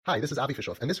Hi, this is Avi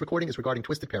Fishoff, and this recording is regarding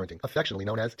twisted parenting, affectionately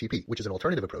known as KiP, which is an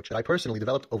alternative approach that I personally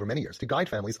developed over many years to guide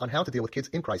families on how to deal with kids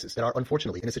in crisis that are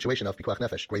unfortunately in a situation of pikuach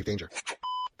nefesh, grave danger.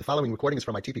 The following recording is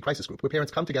from my TP crisis group, where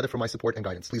parents come together for my support and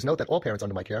guidance. Please note that all parents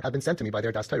under my care have been sent to me by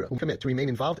their Das Torah, who commit to remain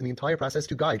involved in the entire process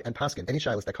to guide and paskin any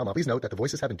shilas that come up. Please note that the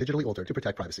voices have been digitally altered to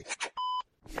protect privacy.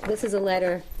 This is a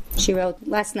letter she wrote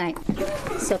last night.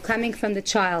 So coming from the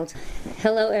child.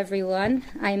 Hello everyone.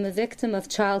 I am a victim of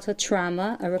childhood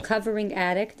trauma, a recovering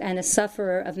addict, and a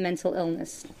sufferer of mental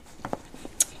illness.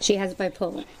 She has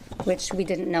bipolar, which we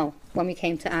didn't know when we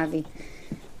came to Avi.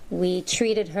 We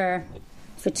treated her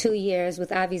for 2 years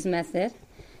with Avi's method,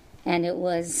 and it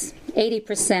was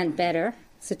 80% better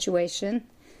situation.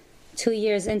 2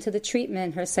 years into the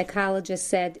treatment, her psychologist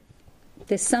said,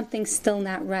 there's something still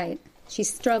not right.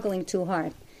 She's struggling too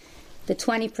hard. The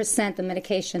 20% the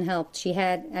medication helped. She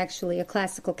had actually a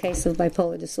classical case of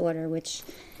bipolar disorder, which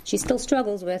she still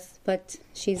struggles with, but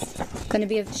she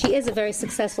is a very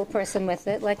successful person with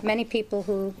it, like many people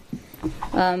who,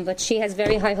 but she has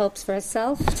very high hopes for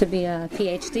herself to be a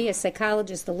PhD, a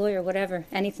psychologist, a lawyer, whatever,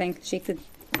 anything she could,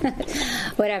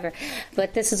 whatever.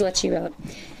 But this is what she wrote.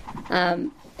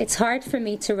 It's hard for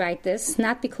me to write this,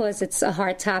 not because it's a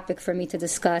hard topic for me to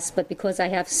discuss, but because I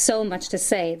have so much to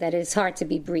say that it is hard to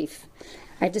be brief.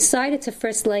 I decided to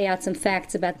first lay out some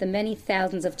facts about the many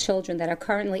thousands of children that are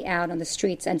currently out on the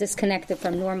streets and disconnected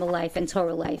from normal life and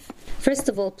Torah life. First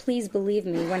of all, please believe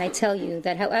me when I tell you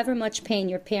that however much pain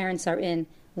your parents are in,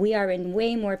 we are in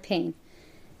way more pain.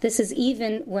 This is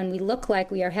even when we look like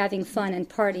we are having fun and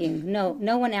partying.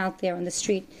 No one out there on the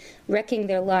street wrecking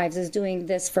their lives is doing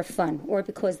this for fun or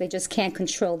because they just can't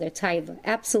control their taiva.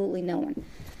 Absolutely no one.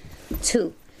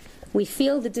 2, we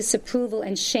feel the disapproval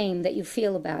and shame that you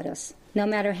feel about us, no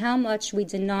matter how much we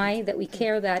deny that we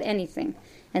care about anything,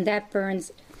 and that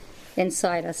burns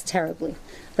inside us terribly.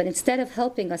 But instead of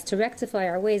helping us to rectify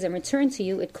our ways and return to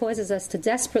you, it causes us to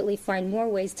desperately find more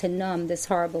ways to numb this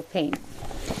horrible pain.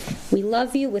 We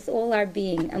love you with all our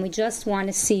being, and we just want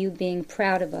to see you being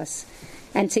proud of us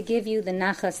and to give you the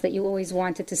nachas that you always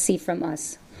wanted to see from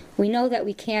us. We know that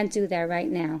we can't do that right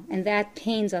now, and that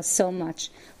pains us so much.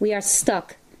 We are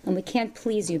stuck, and we can't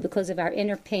please you because of our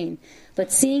inner pain.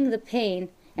 But seeing the pain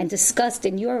and disgust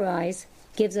in your eyes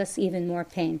gives us even more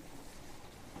pain.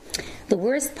 The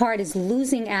worst part is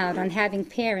losing out on having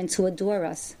parents who adore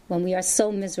us when we are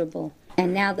so miserable,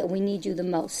 and now that we need you the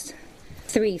most.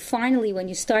 3, finally, when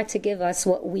you start to give us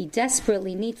what we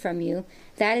desperately need from you,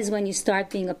 that is when you start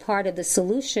being a part of the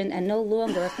solution and no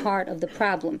longer a part of the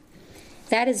problem.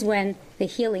 That is when the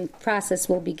healing process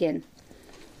will begin.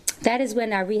 That is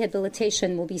when our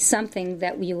rehabilitation will be something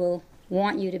that we will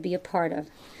want you to be a part of.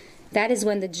 That is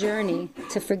when the journey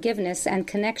to forgiveness and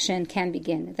connection can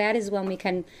begin. That is when we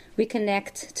can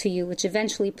reconnect to you, which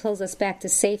eventually pulls us back to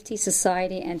safety,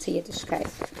 society, and to Yiddishkeit.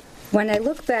 When I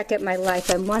look back at my life,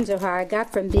 I wonder how I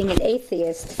got from being an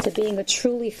atheist to being a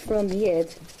truly frum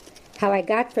Yid, how I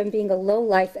got from being a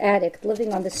low-life addict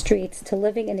living on the streets to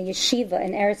living in a yeshiva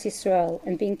in Eretz Yisrael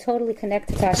and being totally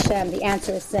connected to Hashem. The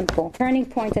answer is simple. The turning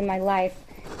point in my life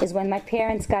is when my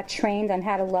parents got trained on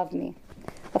how to love me.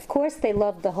 Of course they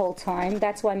loved the whole time.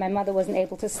 That's why my mother wasn't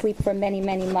able to sleep for many,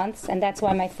 many months, and that's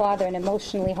why my father, an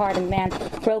emotionally hardened man,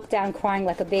 broke down crying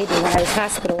like a baby when I was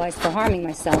hospitalized for harming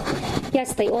myself.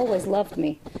 Yes, they always loved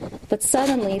me, but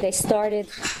suddenly they started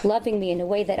loving me in a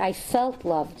way that I felt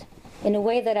loved, in a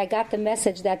way that I got the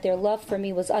message that their love for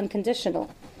me was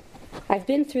unconditional. I've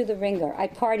been through the ringer. I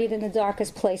partied in the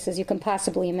darkest places you can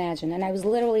possibly imagine, and I was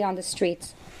literally on the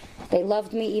streets. They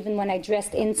loved me even when I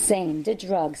dressed insane, did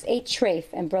drugs, ate treif,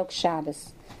 and broke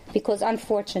Shabbos. Because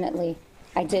unfortunately,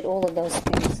 I did all of those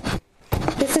things.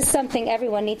 This is something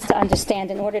everyone needs to understand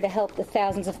in order to help the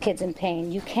thousands of kids in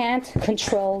pain. You can't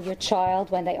control your child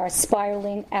when they are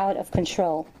spiraling out of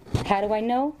control. How do I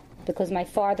know? Because my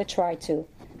father tried to.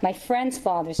 My friends'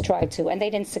 fathers tried to, and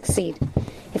they didn't succeed.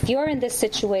 If you're in this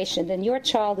situation, then your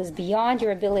child is beyond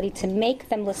your ability to make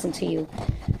them listen to you,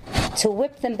 to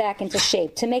whip them back into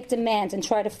shape, to make demands and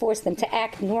try to force them to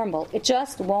act normal. It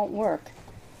just won't work.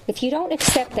 If you don't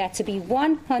accept that to be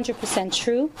 100%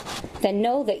 true, then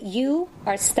know that you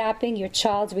are stopping your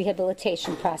child's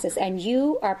rehabilitation process and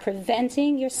you are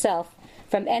preventing yourself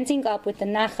from ending up with the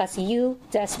nachas you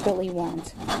desperately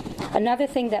want. Another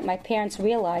thing that my parents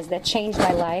realized that changed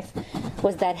my life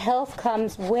was that health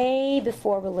comes way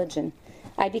before religion.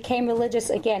 I became religious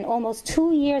again almost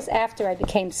 2 years after I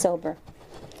became sober.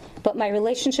 But my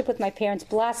relationship with my parents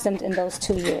blossomed in those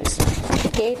 2 years.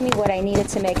 It gave me what I needed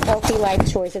to make healthy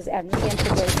life choices and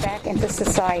reintegrate back into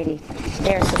society,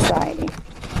 their society.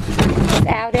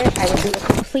 Without it, I would be a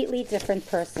completely different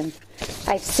person.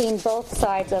 I've seen both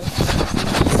sides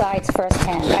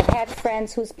firsthand. I've had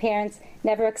friends whose parents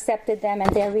never accepted them,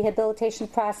 and their rehabilitation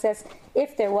process,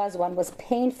 if there was one, was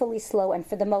painfully slow and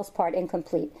for the most part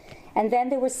incomplete. And then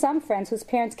there were some friends whose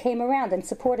parents came around and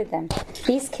supported them.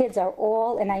 These kids are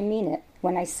all, and I mean it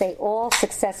when I say all,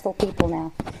 successful people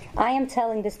now. I am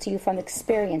telling this to you from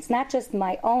experience, not just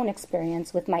my own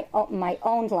experience with my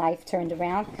own life turned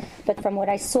around, but from what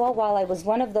I saw while I was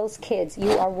one of those kids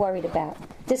you are worried about,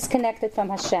 disconnected from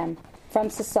Hashem, from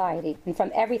society, and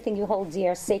from everything you hold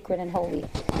dear, sacred, and holy.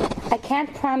 I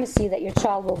can't promise you that your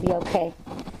child will be okay.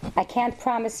 I can't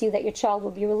promise you that your child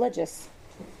will be religious.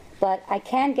 But I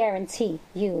can guarantee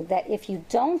you that if you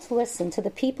don't listen to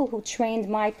the people who trained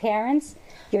my parents,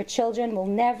 your children will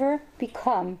never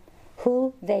become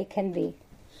who they can be.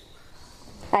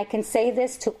 I can say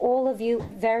this to all of you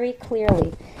very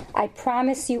clearly. I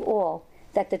promise you all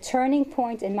that the turning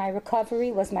point in my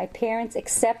recovery was my parents'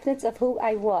 acceptance of who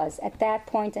I was at that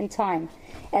point in time.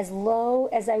 As low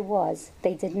as I was,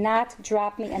 they did not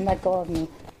drop me and let go of me.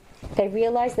 They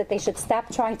realized that they should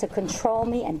stop trying to control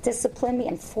me and discipline me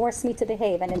and force me to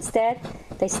behave, and instead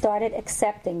they started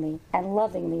accepting me and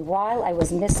loving me while I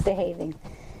was misbehaving.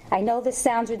 I know this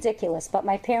sounds ridiculous, but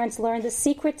my parents learned the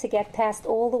secret to get past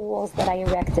all the walls that I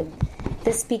erected.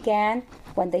 This began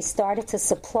when they started to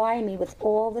supply me with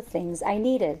all the things I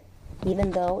needed, even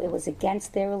though it was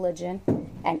against their religion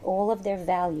and all of their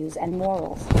values and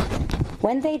morals.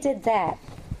 When they did that,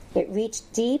 it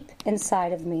reached deep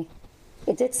inside of me.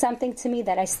 It did something to me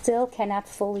that I still cannot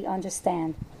fully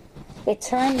understand. It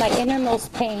turned my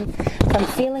innermost pain from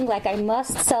feeling like I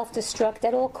must self-destruct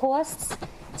at all costs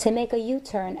to make a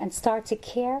U-turn and start to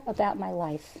care about my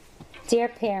life. Dear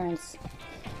parents,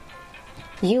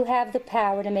 you have the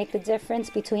power to make the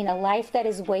difference between a life that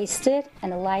is wasted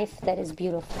and a life that is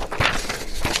beautiful.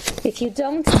 If you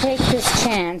don't take this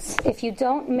chance, if you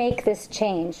don't make this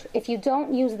change, if you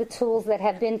don't use the tools that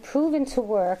have been proven to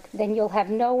work, then you'll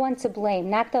have no one to blame,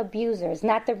 not the abusers,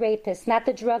 not the rapists, not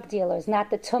the drug dealers,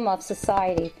 not the tumah of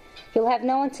society. You'll have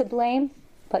no one to blame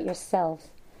but yourselves.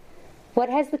 What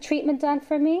has the treatment done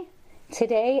for me?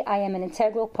 Today, I am an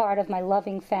integral part of my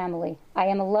loving family. I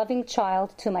am a loving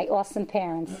child to my awesome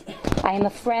parents. I am a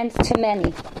friend to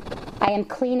many. I am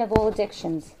clean of all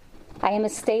addictions. I am a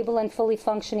stable and fully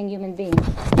functioning human being.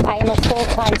 I am a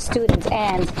full-time student,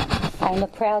 and I am a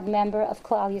proud member of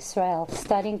Klal Yisrael,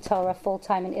 studying Torah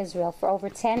full-time in Israel for over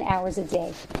 10 hours a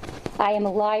day. I am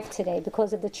alive today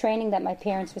because of the training that my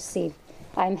parents received.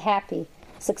 I am happy,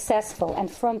 successful,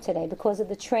 and from today because of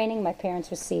the training my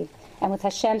parents received. And with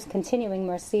Hashem's continuing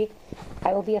mercy,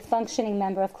 I will be a functioning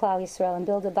member of Klal Yisrael and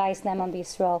build a Bayis Ne'eman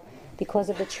B'Yisrael because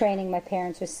of the training my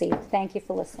parents received. Thank you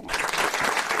for listening.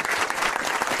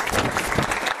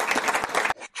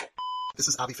 This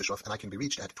is Avi Fishoff, and I can be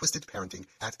reached at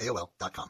twistedparenting@aol.com.